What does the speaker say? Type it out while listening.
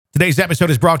Today's episode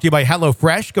is brought to you by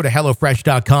HelloFresh. Go to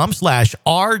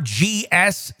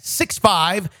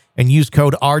HelloFresh.com/RGS65 and use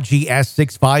code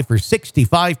RGS65 for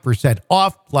 65%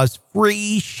 off plus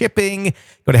free shipping.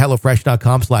 Go to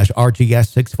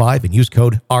HelloFresh.com/RGS65 and use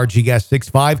code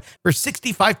RGS65 for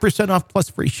 65% off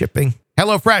plus free shipping.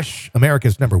 HelloFresh,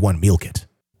 America's #1 meal kit.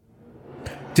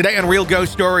 Today on Real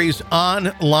Ghost Stories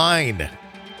Online,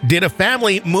 did a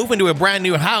family move into a brand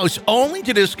new house only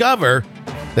to discover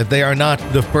that they are not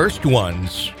the first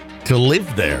ones to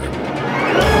live there?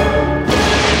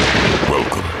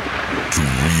 Welcome to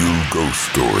Real Ghost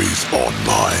Stories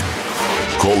Online.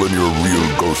 Call in your real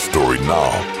ghost story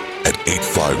now at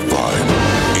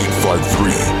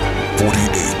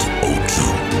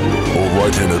 855-853-4802 or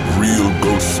write in at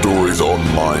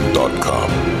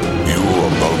realghoststoriesonline.com. You are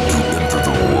about to enter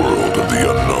the world of the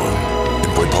unknown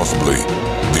and quite possibly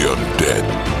the undead.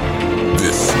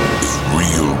 This is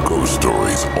Real Ghost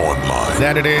Stories Online.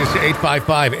 That it is.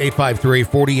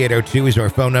 855-853-4802 is our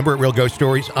phone number at Real Ghost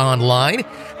Stories Online.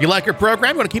 If you like our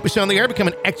program, you want to keep us on the air, become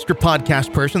an extra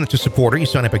podcast person that's a supporter, you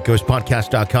sign up at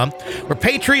ghostpodcast.com or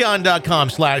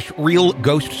patreon.com/Real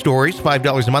Ghost Stories.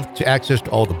 $5 a month to access to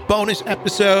all the bonus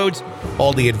episodes,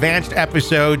 all the advanced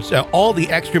episodes, all the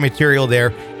extra material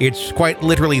there. It's quite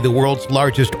literally the world's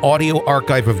largest audio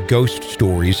archive of ghost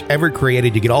stories ever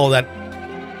created. You get all of that.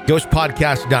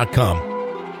 Ghostpodcast.com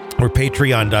or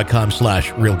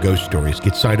patreon.com/Real Ghost Stories.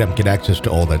 Get signed up and get access to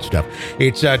all that stuff.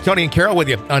 It's Tony and Carol with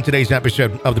you on today's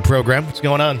episode of the program. What's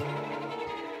going on?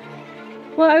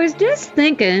 Well, I was just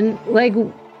thinking,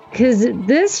 because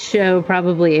this show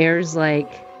probably airs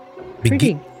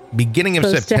beginning of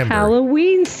close September. to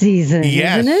Halloween season,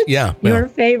 isn't it? Yeah. Your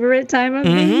favorite time of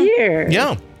the year.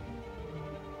 Yeah.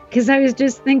 Because I was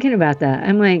just thinking about that.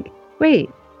 I'm like, wait.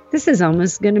 This is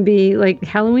almost going to be like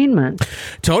Halloween month.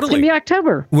 Totally. It's going to be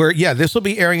October. This will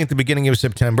be airing at the beginning of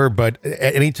September, but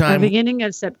at any time. The beginning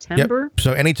of September? Yep.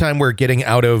 So anytime we're getting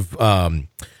out of,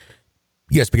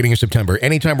 beginning of September.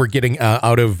 Anytime we're getting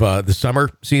out of the summer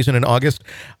season in August,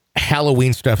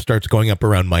 Halloween stuff starts going up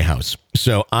around my house.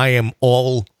 So I am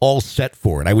all set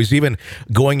for it. I was even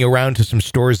going around to some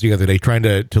stores the other day trying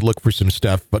to look for some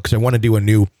stuff because I want to do a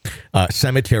new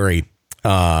cemetery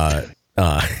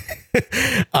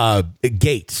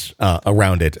gates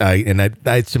around it. I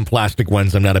had some plastic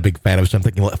ones I'm not a big fan of, so I'm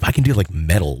thinking, well, if I can do like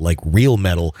metal, like real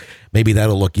metal, maybe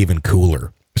that'll look even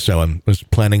cooler. So I was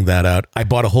planning that out. I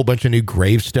bought a whole bunch of new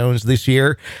gravestones this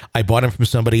year. I bought them from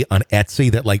somebody on Etsy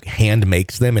that like hand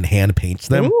makes them and hand paints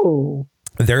them. Ooh.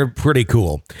 They're pretty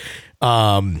cool. So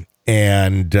I'm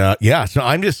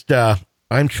just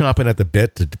I'm chomping at the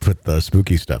bit to put the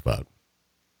spooky stuff out.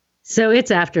 So it's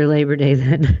after Labor Day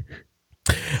then.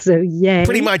 So yay.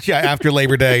 Pretty much, yeah. After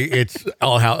Labor Day, it's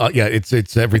all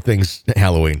it's everything's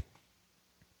Halloween.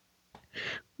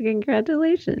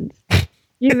 Congratulations.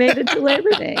 You made it to Labor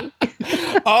Day.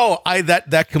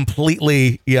 That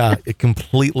completely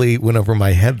went over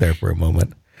my head there for a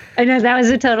moment. I know that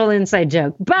was a total inside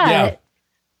joke, but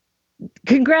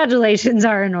congratulations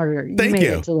are in order. You made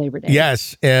it to Labor Day.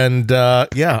 Yes. And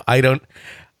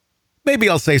maybe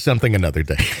I'll say something another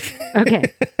day.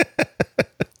 Okay.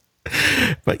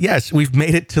 But yes, we've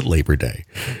made it to Labor Day.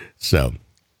 So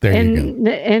there you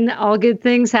go. And all good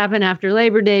things happen after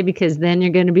Labor Day because then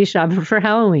you're going to be shopping for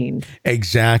Halloween.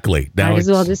 Exactly. Might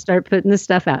as well just start putting the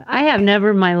stuff out. I have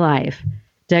never in my life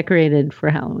decorated for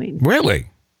Halloween. Really?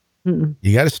 Mm-mm.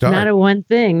 You got to start. Not a one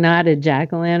thing, not a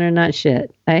jack-o'-lantern, not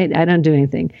shit. I don't do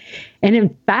anything. And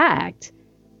in fact,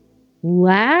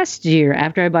 last year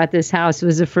after I bought this house, it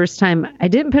was the first time I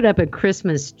didn't put up a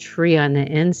Christmas tree on the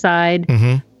inside.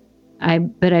 Mm-hmm.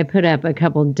 But I put up a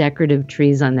couple decorative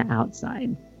trees on the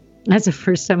outside. That's the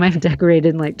first time I've decorated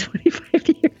in like 25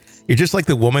 years. You're just like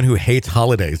the woman who hates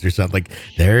holidays or something. Like,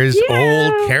 there's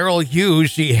old Carol Hughes.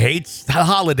 She hates the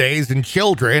holidays and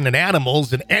children and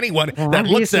animals and anyone that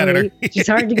looks at her. She's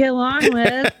hard to get along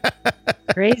with.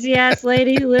 Crazy ass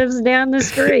lady who lives down the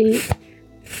street.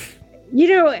 You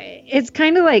know, it's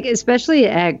kind of like, especially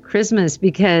at Christmas,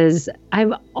 because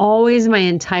I've always, my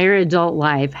entire adult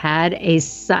life, had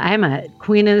I'm a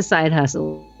queen of the side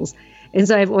hustles. And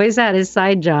so I've always had a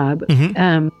side job,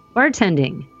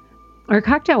 bartending or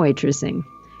cocktail waitressing.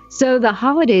 So the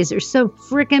holidays are so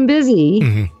freaking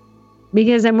busy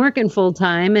because I'm working full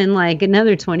time and like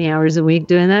another 20 hours a week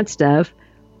doing that stuff.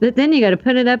 But then you got to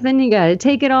put it up, then you got to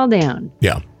take it all down.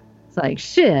 Yeah. It's like,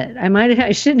 shit,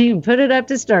 I shouldn't even put it up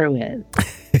to start with.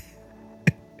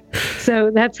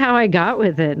 So that's how I got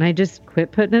with it. And I just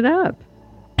quit putting it up.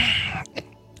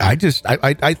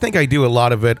 I think I do a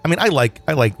lot of it. I mean, I like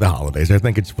the holidays. I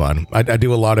think it's fun. I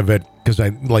do a lot of it because I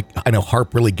know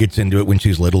Harp really gets into it when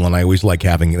she's little, and I always like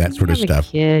having that sort of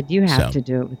stuff. Kid, you have to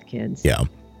do it with kids. Yeah.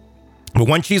 But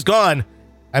when she's gone,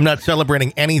 I'm not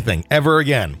celebrating anything ever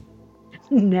again.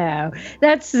 No,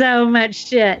 that's so much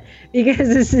shit. Because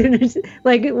as soon as,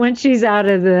 like, when she's out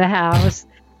of the house,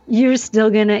 you're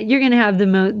gonna have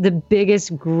the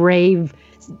biggest grave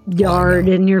yard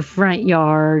in your front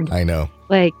yard. I know.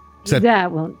 Like,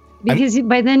 that won't, because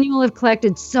by then you will have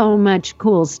collected so much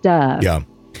cool stuff. Yeah.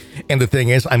 And the thing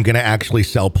is, I'm going to actually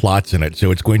sell plots in it.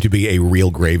 So it's going to be a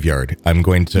real graveyard. I'm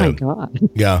going to. Oh my God.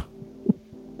 Yeah.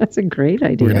 That's a great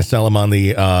idea. We're going to sell them on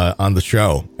the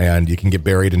show, and you can get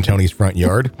buried in Tony's front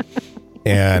yard.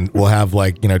 And we'll have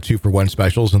 2-for-1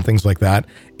 specials and things like that.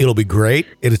 It'll be great.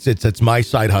 It's my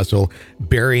side hustle,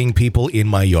 burying people in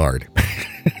my yard.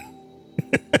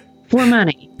 For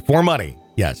money. For money.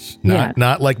 Yes.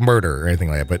 Not like murder or anything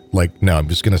like that, but no, I'm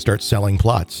just going to start selling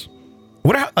plots.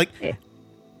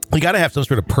 You got to have some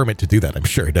sort of permit to do that, I'm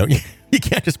sure, don't you? You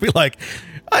can't just be like,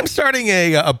 I'm starting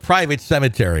a private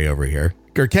cemetery over here.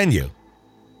 Or can you?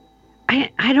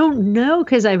 I don't know,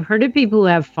 because I've heard of people who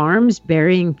have farms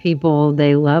burying people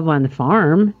they love on the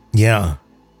farm. Yeah.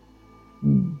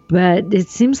 But it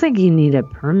seems like you need a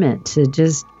permit to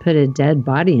just put a dead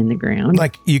body in the ground.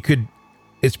 Like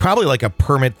it's probably like a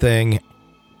permit thing.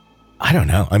 I don't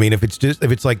know. I mean, if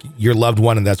it's like your loved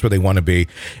one and that's where they want to be,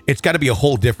 it's got to be a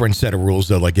whole different set of rules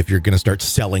though. Like if you're going to start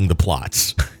selling the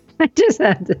plots. I just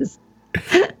had this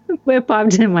whip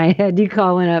popped in my head. You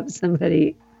calling up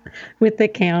somebody with the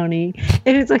county,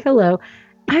 and it's like, hello.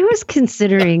 I was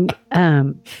considering,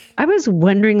 I was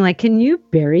wondering, like, can you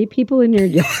bury people in your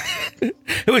yard?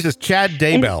 Who is this? Chad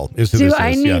Daybell is who this is.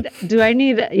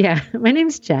 Yeah, my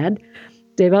name's Chad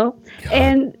Daybell. God.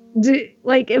 And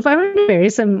if I want to bury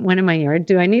someone in my yard,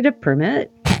 do I need a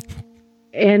permit?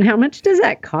 And how much does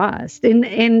that cost?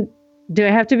 And do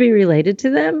I have to be related to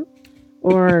them?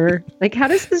 Or how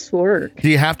does this work? Do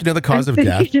you have to know the cause of death?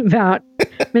 I'm thinking about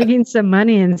making some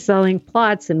money and selling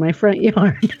plots in my front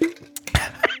yard.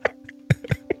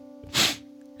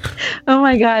 Oh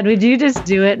my God, would you just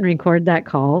do it and record that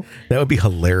call? That would be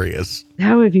hilarious.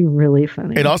 That would be really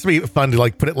funny. It'd also be fun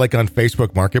to put it on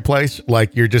Facebook Marketplace.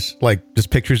 You're just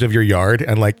pictures of your yard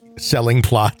and selling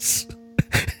plots.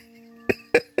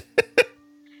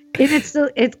 And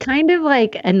it's kind of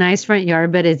like a nice front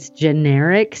yard, but it's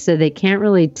generic, so they can't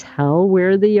really tell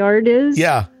where the yard is.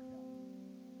 Yeah.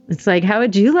 It's like, how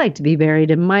would you like to be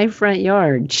buried in my front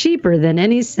yard? Cheaper than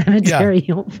any cemetery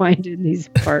you'll find in these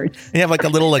parts. You have a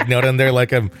little note on there,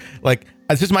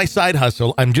 this is my side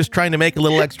hustle. I'm just trying to make a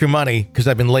little extra money because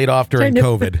I've been laid off during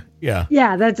COVID. Yeah.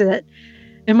 Yeah, that's it.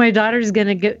 And my daughter's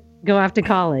going to go off to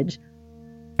college.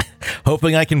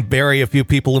 Hoping I can bury a few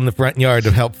people in the front yard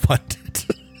to help fund it.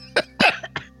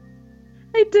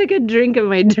 I took a drink of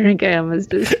my drink. I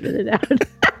almost just spit it out.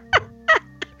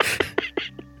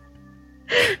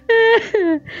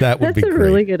 That would be great. That's a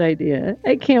really good idea.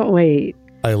 I can't wait.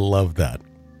 I love that.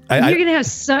 You're going to have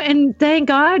and thank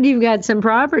God you've got some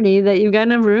property that you've got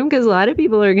enough room, because a lot of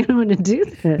people are going to want to do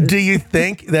this. Do you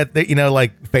think that,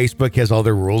 Facebook has all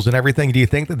their rules and everything? Do you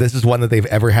think that this is one that they've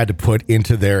ever had to put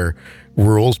into their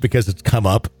rules because it's come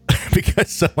up because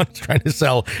someone's trying to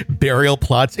sell burial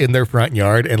plots in their front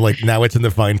yard, and now it's in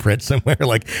the fine print somewhere,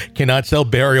 cannot sell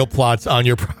burial plots on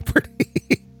your property?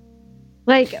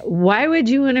 Why would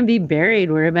you want to be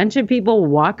buried where a bunch of people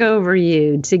walk over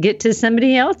you to get to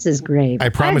somebody else's grave?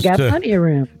 I've got plenty of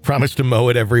room. Promise to mow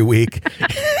it every week.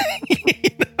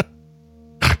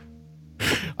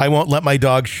 I won't let my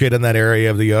dog shit in that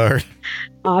area of the yard.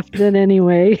 Often,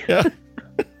 anyway. Yeah.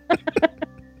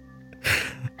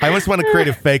 I almost want to create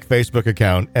a fake Facebook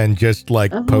account and just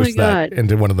post that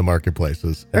into one of the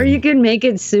marketplaces. Or you can make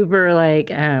it super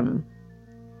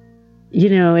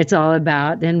it's all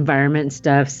about the environment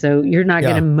stuff. So you're not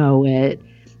going to mow it.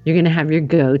 You're going to have your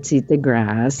goats eat the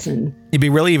grass. And it'd be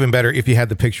really even better if you had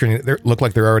the picture and it looked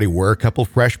like there already were a couple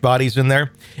fresh bodies in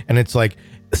there. And it's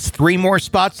 3 more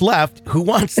spots left. Who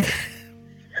wants them?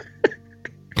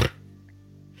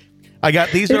 I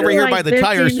got these over here by the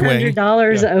tire swing.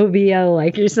 $1,500 OBO,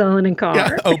 like you're selling a car.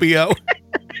 Yeah, OBO.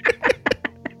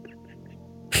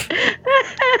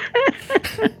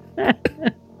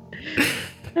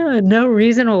 No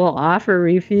reasonable offer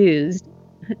refused.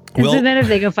 So then if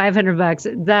they go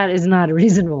 $500, that is not a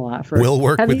reasonable offer. We'll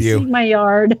work with you. Have you seen my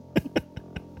yard?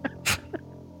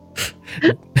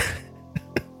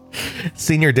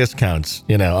 Senior discounts,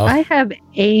 I have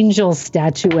angel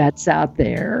statuettes out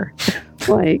there.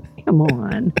 Come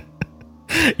on.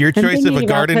 Your choice of a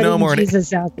garden gnome or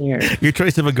Jesus out there. Your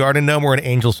choice of a garden gnome or an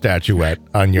angel statuette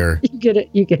on your. You get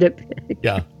it.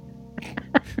 Yeah.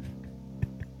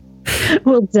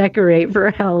 We'll decorate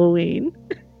for Halloween.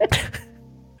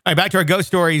 All right, back to our ghost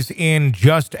stories in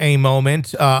just a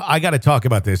moment. I got to talk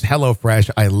about this.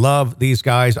 HelloFresh. I love these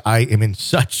guys. I am in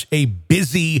such a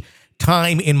busy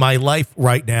time in my life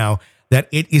right now that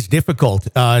it is difficult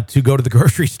to go to the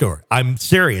grocery store. I'm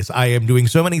serious. I am doing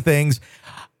so many things.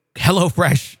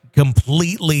 HelloFresh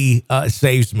completely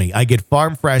saves me. I get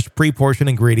farm fresh, pre-portioned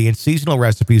ingredients, seasonal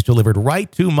recipes delivered right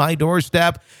to my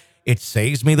doorstep. It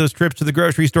saves me those trips to the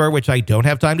grocery store, which I don't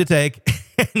have time to take,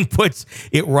 and puts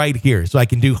it right here so I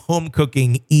can do home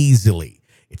cooking easily.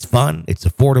 It's fun. It's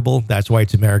affordable. That's why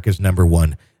it's America's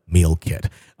 #1 meal kit.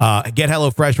 Get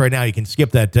HelloFresh right now. You can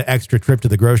skip that extra trip to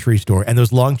the grocery store and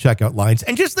those long checkout lines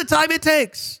and just the time it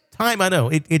takes. I know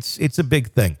it's a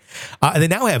big thing. They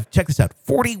now have, check this out,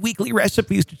 40 weekly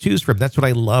recipes to choose from. That's what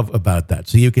I love about that.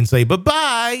 So you can say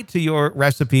bye-bye to your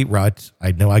recipe rut.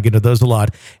 I know I get into those a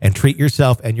lot, and treat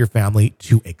yourself and your family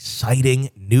to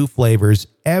exciting new flavors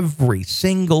every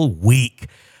single week.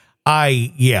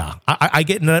 I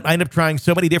end up trying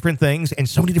so many different things and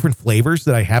so many different flavors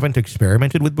that I haven't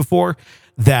experimented with before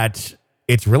that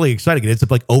it's really exciting. It's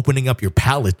like opening up your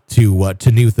palate to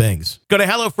new things. Go to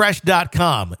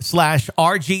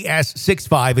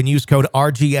HelloFresh.com/RGS65 and use code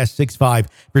RGS65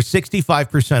 for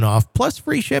 65% off plus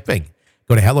free shipping.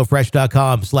 Go to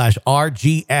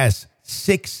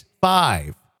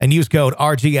HelloFresh.com/RGS65 and use code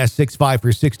RGS65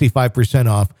 for 65%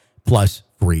 off plus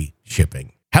free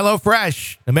shipping.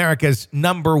 HelloFresh, America's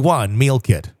 #1 meal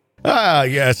kit.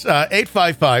 Yes.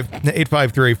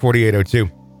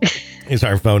 855-853-4802. Is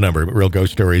our phone number, Real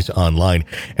Ghost Stories Online.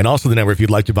 And also the number if you'd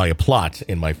like to buy a plot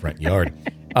in my front yard.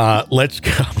 Let's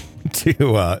go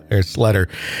to our letter.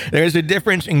 There's a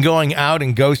difference in going out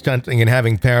and ghost hunting and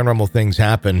having paranormal things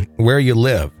happen where you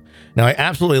live. Now, I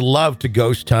absolutely love to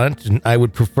ghost hunt, and I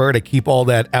would prefer to keep all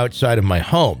that outside of my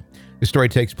home. The story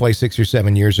takes place 6 or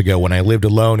 7 years ago when I lived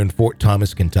alone in Fort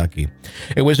Thomas, Kentucky.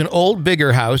 It was an old,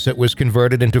 bigger house that was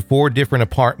converted into 4 different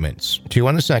apartments, 2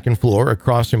 on the second floor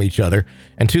across from each other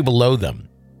and 2 below them.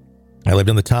 I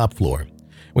lived on the top floor.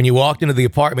 When you walked into the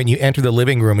apartment, you enter the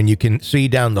living room and you can see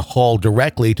down the hall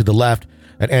directly to the left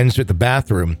that ends at the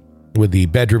bathroom, with the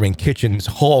bedroom and kitchen's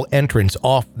hall entrance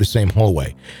off the same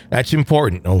hallway. That's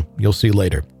important. Oh, you'll see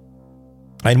later.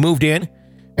 I moved in,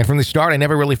 and from the start, I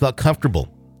never really felt comfortable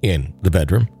in the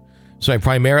bedroom. So I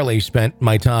primarily spent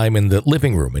my time in the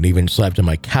living room and even slept on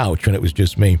my couch when it was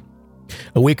just me.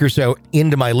 A week or so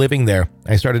into my living there,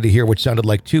 I started to hear what sounded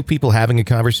like 2 people having a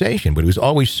conversation, but it was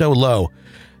always so low.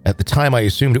 At the time, I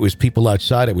assumed it was people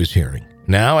outside I was hearing.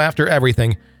 Now, after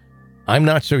everything, I'm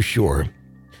not so sure.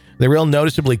 The real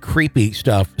noticeably creepy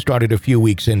stuff started a few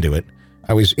weeks into it.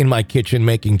 I was in my kitchen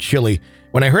making chili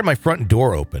when I heard my front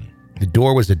door open. The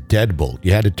door was a deadbolt.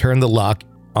 You had to turn the lock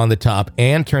on the top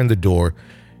and turn the door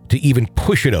to even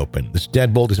push it open. This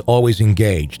deadbolt is always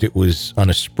engaged. It was on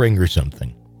a spring or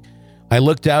something. I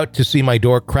looked out to see my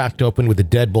door cracked open with the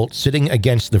deadbolt sitting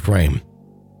against the frame.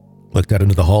 Looked out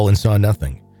into the hall and saw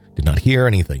nothing. Did not hear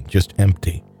anything, just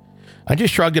empty. I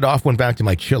just shrugged it off, went back to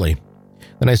my chili.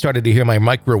 Then I started to hear my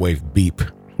microwave beep.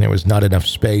 There was not enough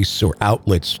space or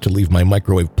outlets to leave my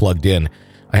microwave plugged in.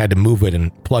 I had to move it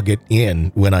and plug it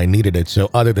in when I needed it, so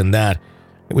other than that,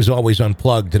 it was always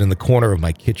unplugged and in the corner of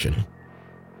my kitchen.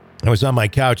 I was on my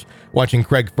couch watching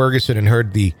Craig Ferguson and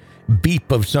heard the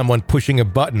beep of someone pushing a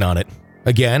button on it.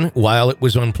 Again, while it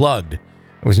was unplugged. There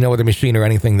was no other machine or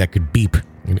anything that could beep,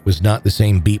 and it was not the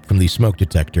same beep from the smoke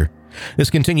detector. This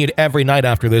continued every night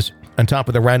after this, on top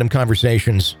of the random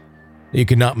conversations that you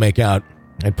could not make out.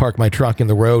 I'd park my truck in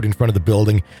the road in front of the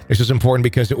building. This was important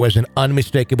because it was an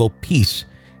unmistakable piece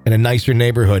in a nicer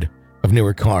neighborhood of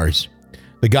newer cars.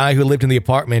 The guy who lived in the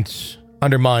apartment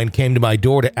under mine came to my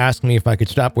door to ask me if I could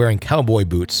stop wearing cowboy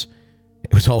boots.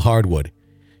 It was all hardwood.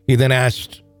 He then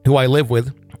asked who I live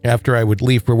with. After I would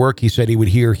leave for work, he said he would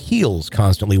hear heels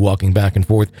constantly walking back and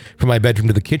forth from my bedroom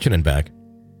to the kitchen and back.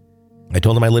 I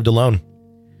told him I lived alone,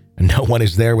 and no one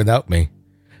is there without me.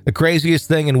 The craziest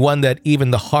thing, and one that even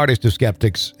the hardest of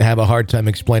skeptics have a hard time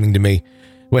explaining to me,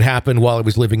 what happened while I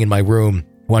was living in my room,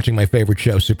 watching my favorite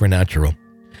show, Supernatural.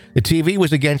 The TV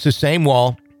was against the same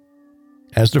wall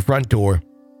as the front door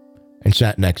and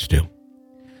sat next to.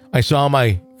 I saw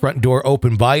my front door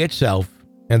open by itself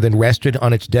and then rested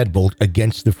on its deadbolt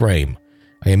against the frame.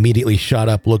 I immediately shot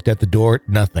up, looked at the door,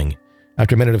 nothing.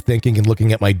 After a minute of thinking and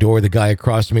looking at my door, the guy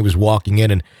across from me was walking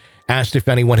in and asked if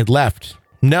anyone had left.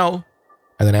 No.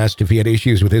 I then asked if he had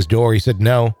issues with his door. He said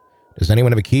no. Does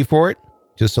anyone have a key for it?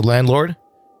 Just the landlord?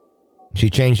 She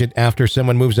changed it after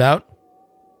someone moves out.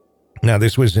 Now,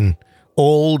 this was an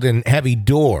old and heavy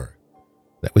door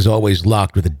that was always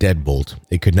locked with a deadbolt.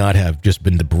 It could not have just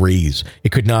been the breeze.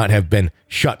 It could not have been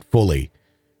shut fully.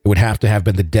 It would have to have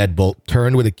been the deadbolt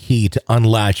turned with a key to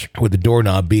unlatch with the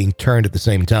doorknob being turned at the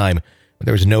same time. But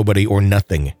there was nobody or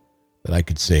nothing that I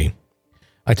could see.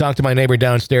 I talked to my neighbor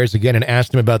downstairs again and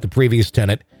asked him about the previous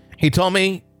tenant. He told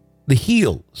me the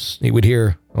heels he would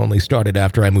hear only started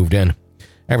after I moved in.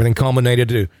 Everything culminated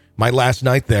to my last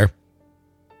night there.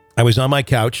 I was on my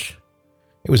couch.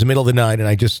 It was the middle of the night, and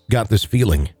I just got this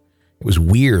feeling. It was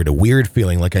weird, a weird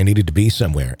feeling like I needed to be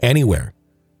somewhere, anywhere.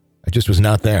 I just was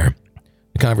not there.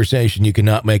 The conversation you could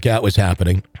not make out was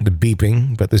happening, the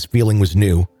beeping, but this feeling was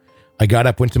new. I got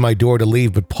up, went to my door to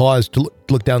leave, but paused to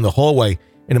look down the hallway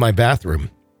into my bathroom.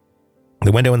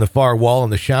 The window in the far wall in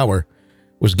the shower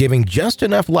was giving just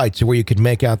enough light to where you could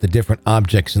make out the different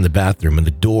objects in the bathroom, and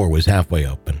the door was halfway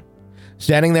open.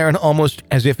 Standing there and almost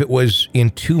as if it was in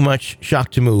too much shock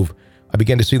to move, I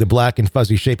began to see the black and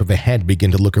fuzzy shape of a head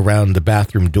begin to look around the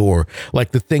bathroom door,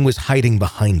 like the thing was hiding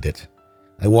behind it.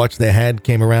 I watched the head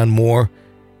came around more,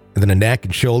 and then the neck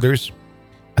and shoulders.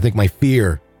 I think my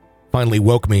fear finally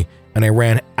woke me, and I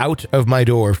ran out of my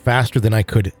door faster than I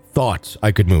thought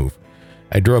I could move.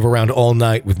 I drove around all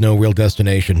night with no real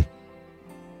destination.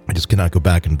 I just cannot go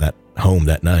back into that home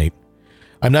that night.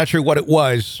 I'm not sure what it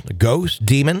was, a ghost,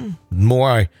 demon. The more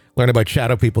I learn about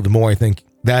shadow people, the more I think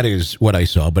that is what I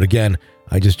saw. But again,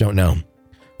 I just don't know.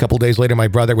 A couple days later, my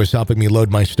brother was helping me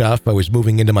load my stuff. I was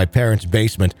moving into my parents'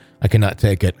 basement. I could not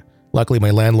take it. Luckily,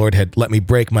 my landlord had let me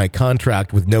break my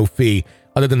contract with no fee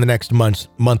other than the next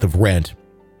month of rent.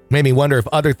 Made me wonder if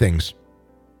other things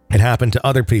had happened to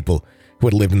other people who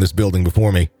had lived in this building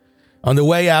before me. On the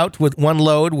way out with one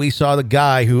load, we saw the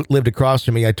guy who lived across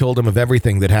from me. I told him of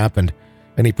everything that happened,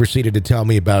 and he proceeded to tell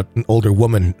me about an older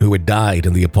woman who had died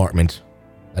in the apartment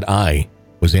that I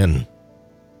was in.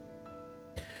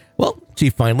 Well, she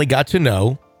finally got to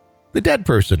know the dead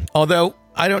person. Although,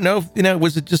 I don't know if,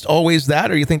 was it just always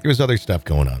that, or you think there was other stuff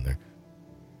going on there?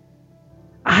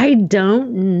 I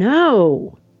don't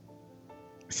know.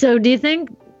 So do you think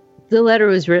the letter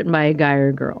was written by a guy or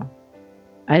a girl?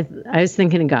 I was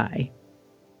thinking a guy.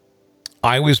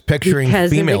 I was picturing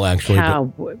female, actually.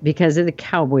 Because of the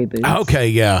cowboy boots. Okay,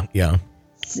 yeah.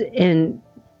 And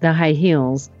the high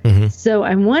heels. Mm-hmm. So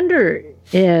I wonder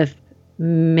if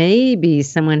maybe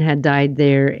someone had died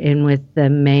there, and with the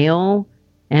male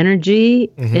energy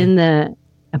in the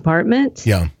apartment,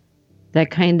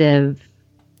 that kind of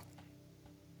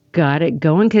got it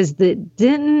going. Because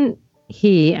didn't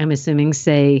he, I'm assuming,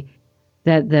 say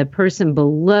that the person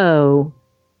below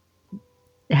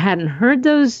hadn't heard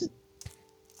those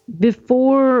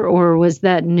before, or was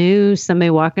that new? Somebody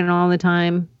walking all the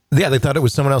time? Yeah, they thought it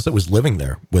was someone else that was living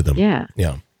there with them. Yeah.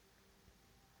 Yeah.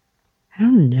 I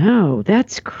don't know.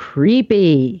 That's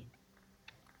creepy.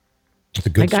 It's a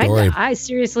good story. I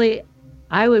seriously,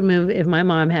 I would move, if my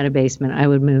mom had a basement, I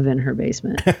would move in her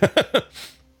basement.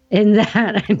 And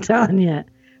that, I'm telling you,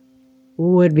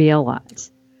 would be a lot.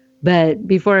 But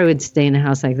before I would stay in a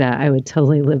house like that, I would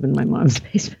totally live in my mom's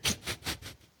basement.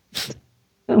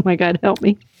 Oh my God, help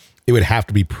me. It would have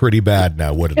to be pretty bad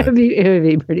now, wouldn't it? It would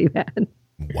be pretty bad.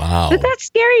 Wow. But that's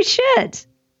scary shit.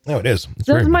 No, it is.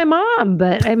 So is my mom,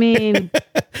 but I mean.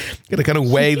 Gotta kind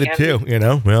of weigh the two,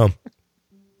 Well.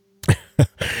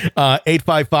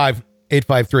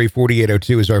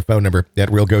 855-853-4802 is our phone number at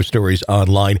Real Ghost Stories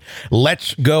Online.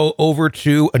 Let's go over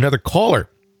to another caller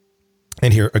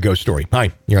and hear a ghost story.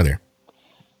 Hi, you're there.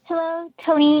 Hello,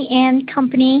 Tony and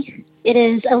company. It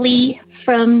is Ali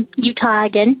from Utah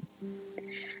again.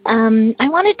 I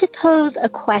wanted to pose a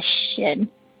question.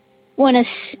 When a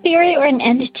spirit or an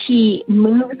entity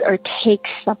moves or takes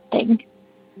something,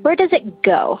 where does it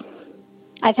go?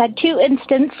 I've had two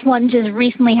instances. One just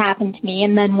recently happened to me,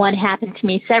 and then one happened to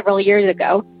me several years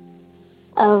ago,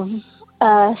 of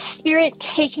a spirit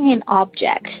taking an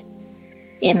object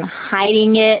and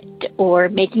hiding it or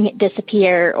making it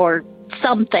disappear or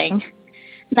something.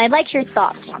 And I'd like your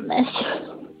thoughts on this.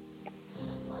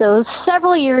 So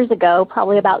several years ago,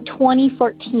 probably about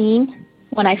 2014,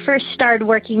 when I first started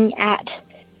working at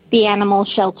the animal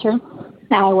shelter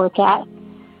that I work at,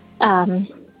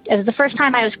 it was the first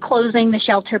time I was closing the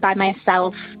shelter by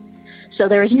myself. So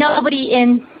there was nobody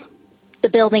in the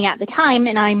building at the time,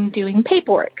 and I'm doing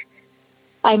paperwork.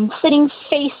 I'm sitting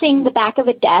facing the back of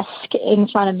a desk in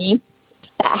front of me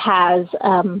that has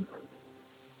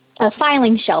a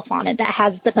filing shelf on it that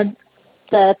has the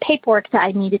paperwork that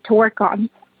I needed to work on.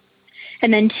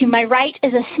 And then to my right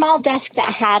is a small desk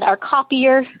that had our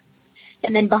copier.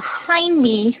 And then behind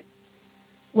me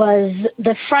was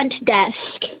the front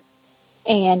desk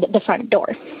and the front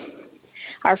door.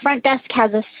 Our front desk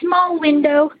has a small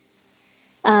window,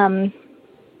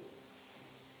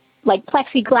 like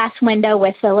plexiglass window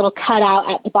with a little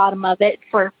cutout at the bottom of it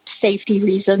for safety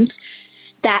reasons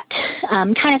that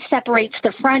kind of separates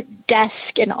the front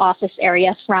desk and office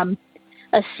area from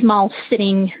a small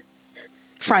sitting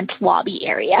front lobby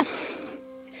area.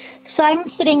 So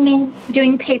I'm sitting there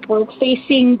doing paperwork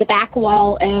facing the back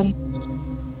wall and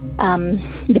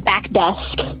the back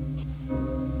desk,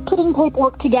 putting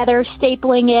paperwork together,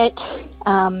 stapling it,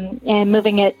 and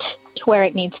moving it to where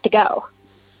it needs to go.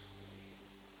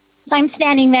 So I'm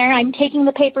standing there, I'm taking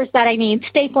the papers that I need,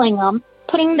 stapling them,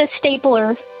 putting the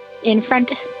stapler in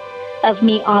front of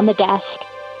me on the desk,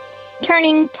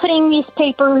 putting these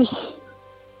papers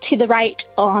to the right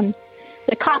on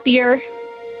the copier,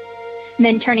 and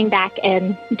then turning back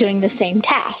and doing the same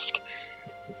task.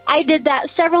 I did that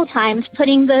several times,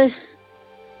 putting the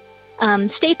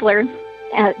stapler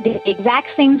at the exact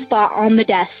same spot on the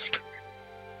desk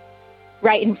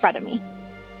right in front of me.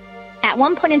 At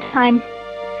one point in time,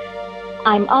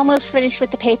 I'm almost finished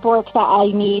with the paperwork that I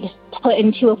need to put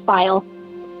into a file,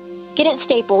 get it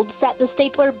stapled, set the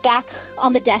stapler back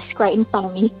on the desk right in front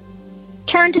of me,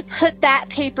 turn to put that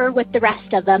paper with the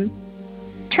rest of them,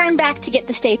 turn back to get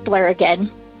the stapler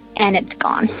again, and it's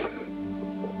gone.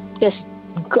 Just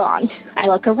gone. I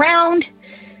look around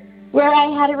where I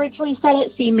had originally set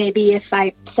it, see maybe if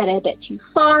I set it a bit too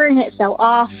far and it fell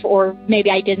off, or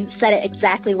maybe I didn't set it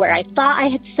exactly where I thought I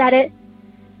had set it,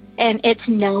 and it's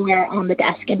nowhere on the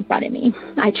desk in front of me.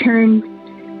 I turn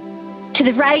to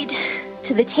the right,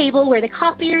 to the table where the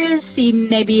copier is, see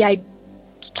maybe I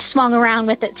swung around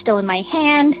with it still in my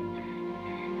hand.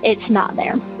 It's not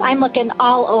there. I'm looking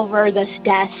all over this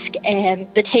desk and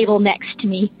the table next to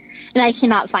me, and I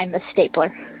cannot find the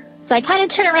stapler. So I kind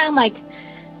of turn around, like,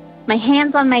 my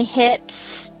hands on my hips,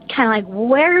 kind of like,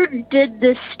 where did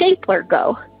the stapler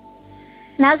go?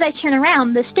 And as I turn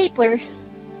around, the stapler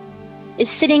is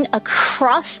sitting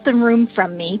across the room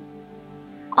from me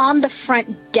on the front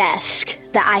desk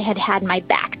that I had my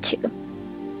back to.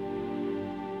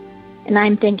 And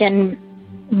I'm thinking,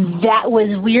 that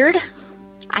was weird.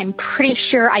 I'm pretty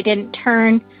sure I didn't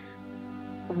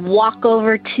walk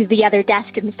over to the other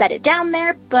desk and set it down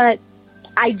there, but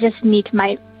I just need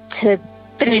to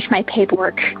finish my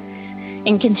paperwork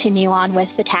and continue on with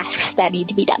the tasks that need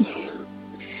to be done.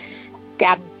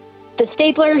 Grab the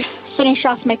stapler, finish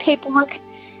off my paperwork,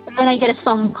 and then I get a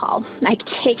phone call. I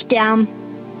take down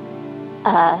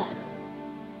a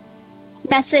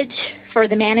message for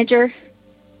the manager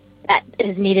that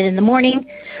is needed in the morning,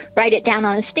 write it down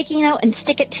on a sticky note, and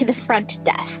stick it to the front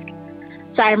desk.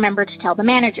 So I remember to tell the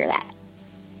manager that,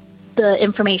 the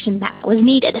information that was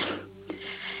needed.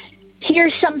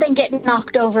 Here's something getting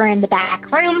knocked over in the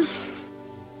back room.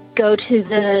 Go to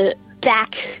the back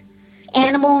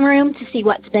animal room to see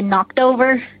what's been knocked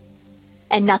over,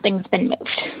 and nothing's been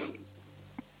moved.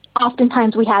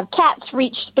 Oftentimes we have cats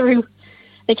reach through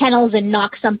the kennels and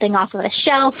knock something off of a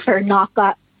shelf, or knock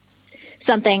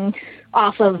something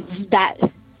off of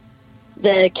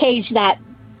the cage that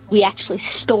we actually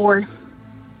store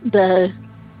the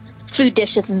food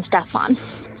dishes and stuff on.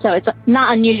 So it's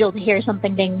not unusual to hear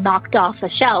something being knocked off a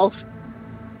shelf,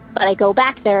 but I go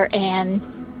back there and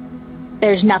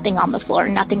there's nothing on the floor.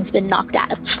 Nothing's been knocked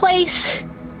out of place,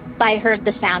 but I heard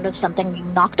the sound of something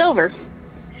being knocked over.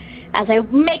 As I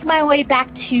make my way back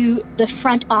to the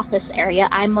front office area,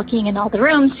 I'm looking in all the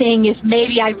rooms, seeing if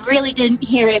maybe I really didn't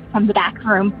hear it from the back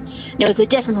room. It was a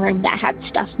different room that had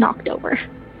stuff knocked over.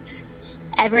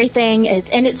 Everything is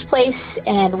in its place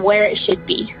and where it should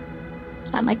be.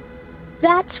 I'm like,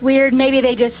 that's weird. Maybe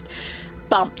they just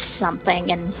bumped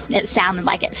something and it sounded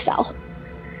like it fell.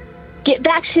 Get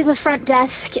back to the front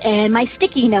desk, and my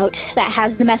sticky note that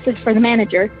has the message for the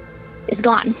manager is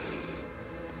gone.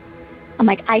 I'm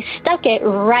like, I stuck it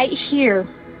right here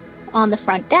on the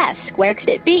front desk. Where could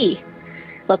it be?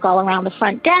 Look all around the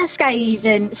front desk. I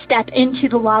even step into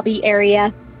the lobby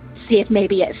area, see if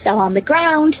maybe it fell on the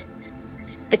ground.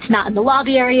 If it's not in the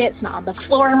lobby area, it's not on the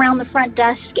floor around the front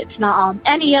desk, it's not on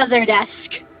any other desk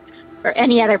or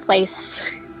any other place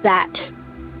that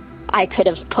I could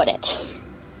have put it.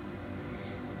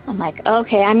 I'm like,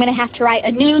 okay, I'm going to have to write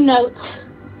a new note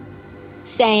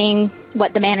saying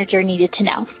what the manager needed to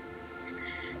know.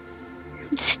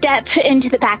 Step into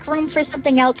the back room for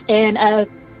something else, and a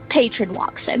patron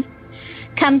walks in.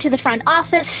 Come to the front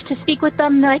office to speak with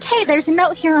them. They're like, hey, there's a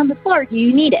note here on the floor. Do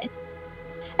you need it?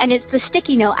 And it's the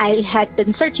sticky note I had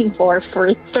been searching for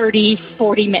 30,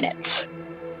 40 minutes.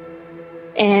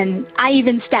 And I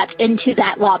even stepped into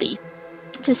that lobby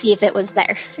to see if it was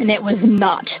there, and it was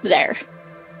not there.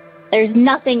 There's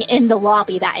nothing in the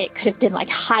lobby that it could have been like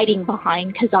hiding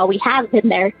behind, because all we have in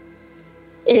there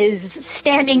is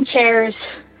standing chairs,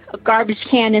 a garbage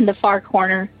can in the far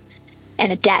corner,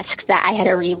 and a desk that I had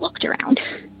already looked around.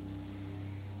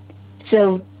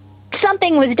 So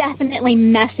something was definitely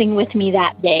messing with me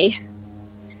that day.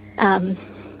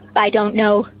 I don't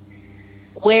know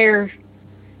where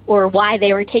or why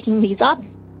they were taking these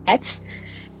objects.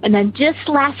 And then just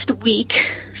last week,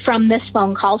 from this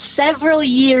phone call, several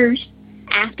years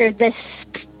after this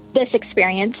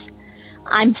experience,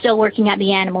 I'm still working at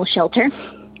the animal shelter.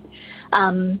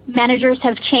 Managers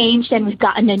have changed, and we've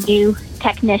gotten a new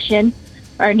technician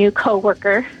or a new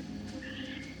coworker.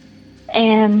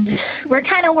 And we're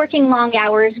kind of working long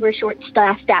hours. We're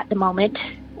short-staffed at the moment.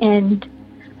 And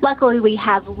luckily, we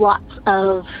have lots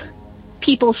of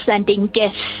people sending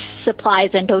gifts, supplies,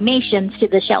 and donations to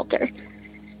the shelter.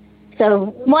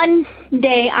 So one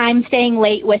day, I'm staying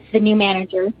late with the new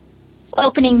manager,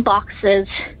 opening boxes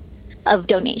of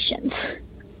donations.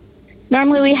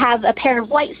 Normally, we have a pair of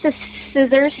white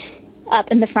scissors up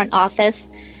in the front office,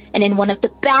 and in one of the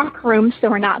back rooms, so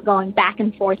we're not going back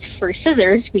and forth for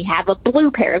scissors, we have a blue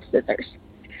pair of scissors.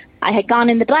 I had gone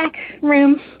in the black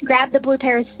room, grabbed the blue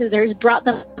pair of scissors, brought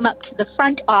them up to the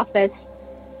front office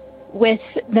with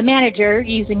the manager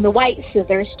using the white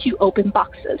scissors to open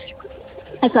boxes.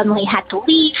 I suddenly had to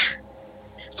leave,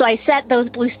 so I set those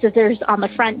blue scissors on the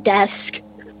front desk,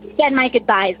 said my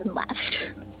goodbyes, and left.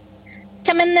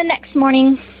 Come in the next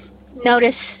morning,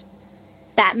 notice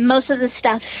that most of the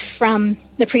stuff from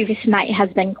the previous night has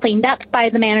been cleaned up by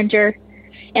the manager,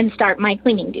 and start my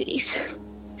cleaning duties.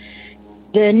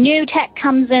 The new tech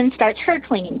comes in, starts her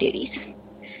cleaning duties.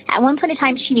 At one point in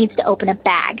time, she needs to open a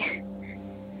bag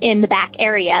in the back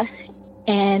area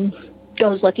and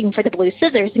goes looking for the blue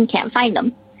scissors and can't find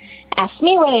them. Asked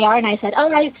me where they are, and I said,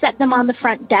 I set them on the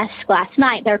front desk last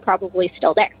night. They're probably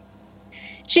still there.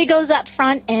 She goes up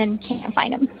front and can't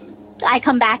find them.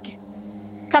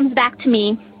 Comes back to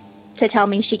me to tell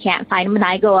me she can't find them, and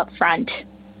I go up front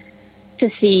to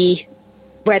see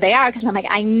where they are, because I'm like,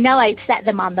 I know I set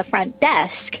them on the front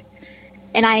desk,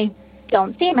 and I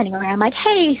don't see them anywhere. I'm like,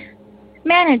 hey,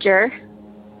 manager,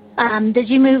 did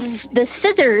you move the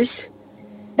scissors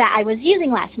that I was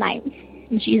using last night?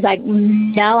 And she's like,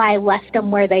 no, I left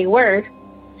them where they were.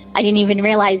 I didn't even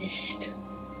realize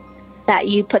that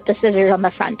you put the scissors on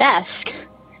the front desk.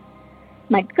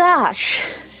 My gosh.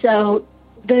 So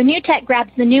the new tech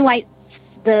grabs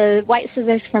the white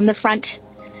scissors from the front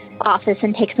office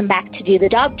and takes them back to do the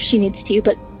job she needs to.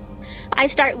 But I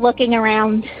start looking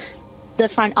around the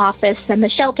front office and the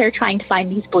shelter trying to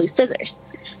find these blue scissors.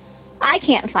 I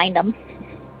can't find them.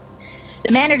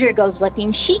 The manager goes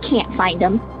looking. She can't find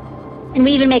them. And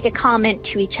we even make a comment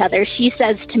to each other. She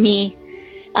says to me,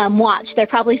 watch, they're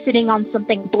probably sitting on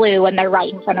something blue and they're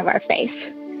right in front of our face.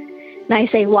 And I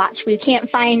say, watch, we can't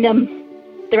find them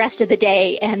the rest of the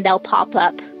day and they'll pop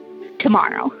up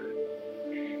tomorrow.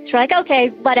 So we're like, okay,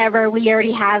 whatever. We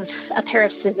already have a pair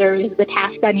of scissors. The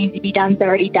task that needs to be done is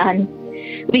already done.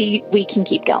 We can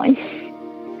keep going.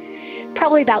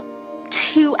 Probably about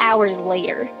 2 hours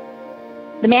later,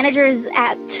 the manager is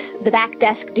at the back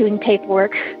desk doing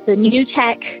paperwork. The new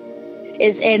tech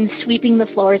is in sweeping the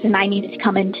floors, and I needed to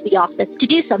come into the office to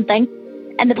do something.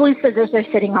 And the blue scissors are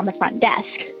sitting on the front desk.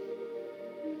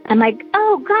 I'm like,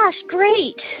 oh, gosh,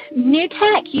 great. New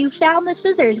tech, you found the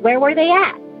scissors. Where were they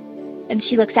at? And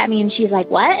she looks at me, and she's like,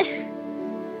 what?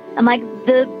 I'm like,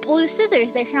 the blue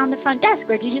scissors, they're here on the front desk.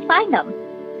 Where did you find them?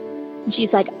 And she's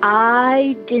like,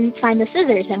 I didn't find the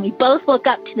scissors. And we both look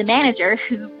up to the manager,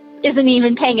 who isn't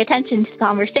even paying attention to the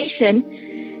conversation.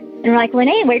 And we're like,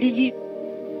 Lene, where did you...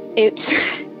 Oops.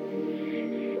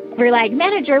 We're like,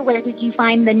 manager, where did you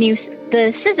find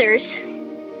the scissors?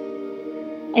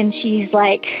 And she's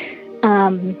like,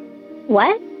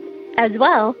 what? As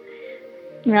well.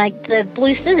 And we're like, the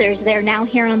blue scissors, they're now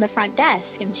here on the front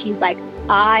desk. And she's like,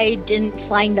 I didn't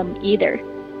find them either.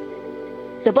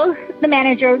 So both the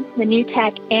manager, the new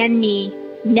tech, and me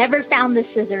never found the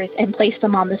scissors and placed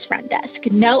them on this front desk.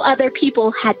 No other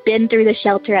people had been through the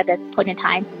shelter at this point in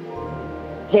time.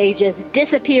 They just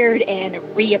disappeared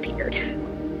and reappeared.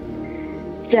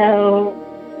 So,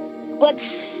 what's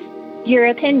your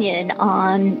opinion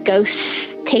on ghosts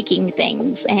taking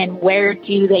things, and where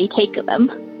do they take them?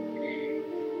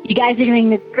 You guys are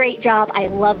doing a great job. I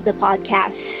love the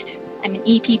podcast. I'm an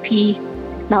EPP,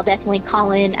 and I'll definitely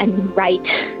call in and write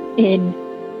in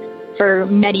for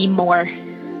many more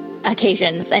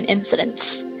occasions and incidents.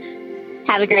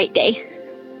 Have a great day.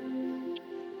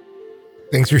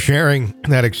 Thanks for sharing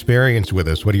that experience with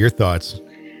us. What are your thoughts?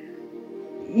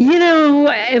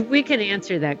 If we can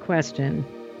answer that question,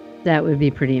 that would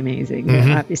be pretty amazing. But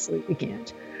obviously, we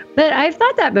can't. But I've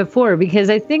thought that before because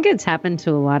I think it's happened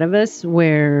to a lot of us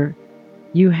where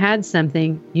you had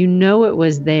something, it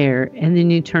was there, and then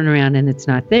you turn around and it's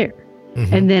not there.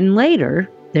 And then later,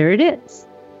 there it is.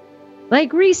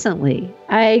 Like recently,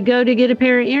 I go to get a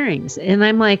pair of earrings, and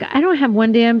I'm like, I don't have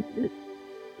one damn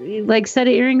set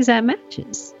of earrings that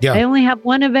matches. Yeah. I only have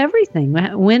one of everything.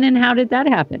 When and how did that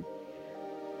happen?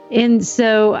 And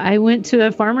so I went to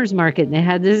a farmer's market, and they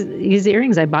had these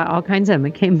earrings. I bought all kinds of them.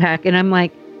 I came back, and I'm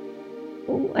like,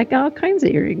 I got all kinds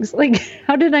of earrings. Like,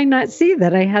 how did I not see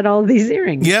that I had all these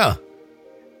earrings? Yeah.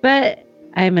 But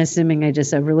I'm assuming I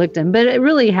just overlooked them. But it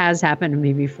really has happened to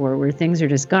me before where things are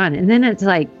just gone. And then it's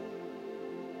like,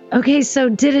 okay, so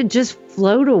did it just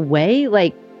float away?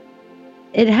 Like,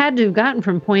 it had to have gotten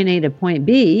from point A to point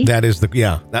B. That is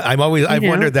I've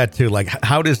wondered that too. Like,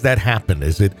 how does that happen?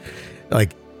 Is it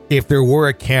like, if there were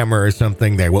a camera or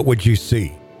something there, what would you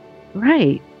see?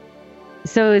 Right.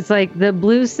 So it's like the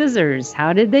blue scissors.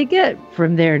 How did they get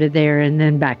from there to there and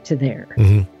then back to there?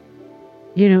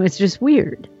 It's just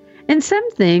weird. And some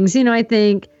things, I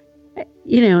think,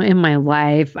 in my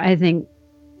life, I think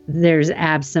there's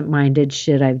absent-minded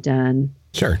shit I've done.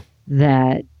 Sure.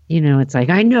 That, it's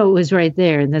like, I know it was right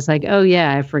there. And it's like, oh,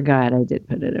 yeah, I forgot I did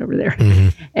put it over there.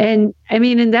 And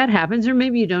and that happens. Or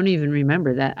maybe you don't even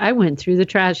remember that. I went through the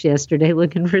trash yesterday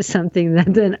looking for something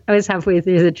that then I was halfway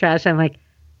through the trash. I'm like,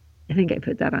 I think I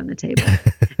put that on the table.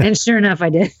 And sure enough, I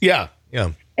did. Yeah.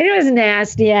 Yeah. And it was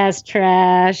nasty ass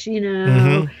trash,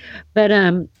 but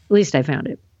at least I found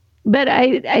it. But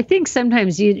I think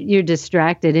sometimes you're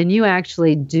distracted and you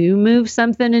actually do move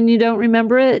something and you don't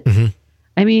remember it.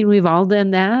 I mean, we've all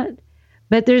done that.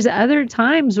 But there's other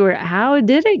times where, how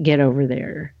did it get over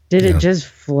there? Did it just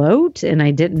float and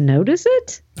I didn't notice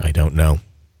it? I don't know.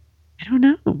 I don't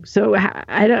know. So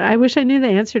I wish I knew the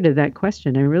answer to that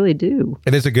question. I really do.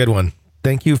 It is a good one.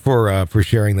 Thank you for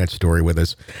sharing that story with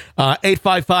us.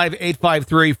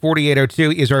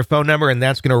 855-853-4802 is our phone number, and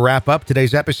that's going to wrap up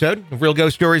today's episode of Real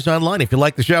Ghost Stories Online. If you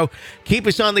like the show, keep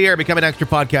us on the air, become an extra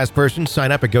podcast person,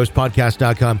 sign up at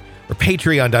ghostpodcast.com or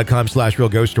patreon.com/Real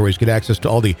Ghost Stories. Get access to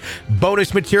all the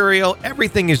bonus material.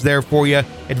 Everything is there for you.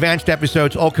 Advanced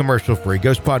episodes, all commercial free.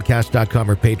 Ghostpodcast.com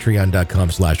or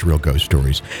patreon.com/Real Ghost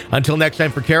Stories. Until next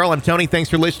time, for Carol, I'm Tony. Thanks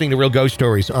for listening to Real Ghost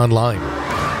Stories Online.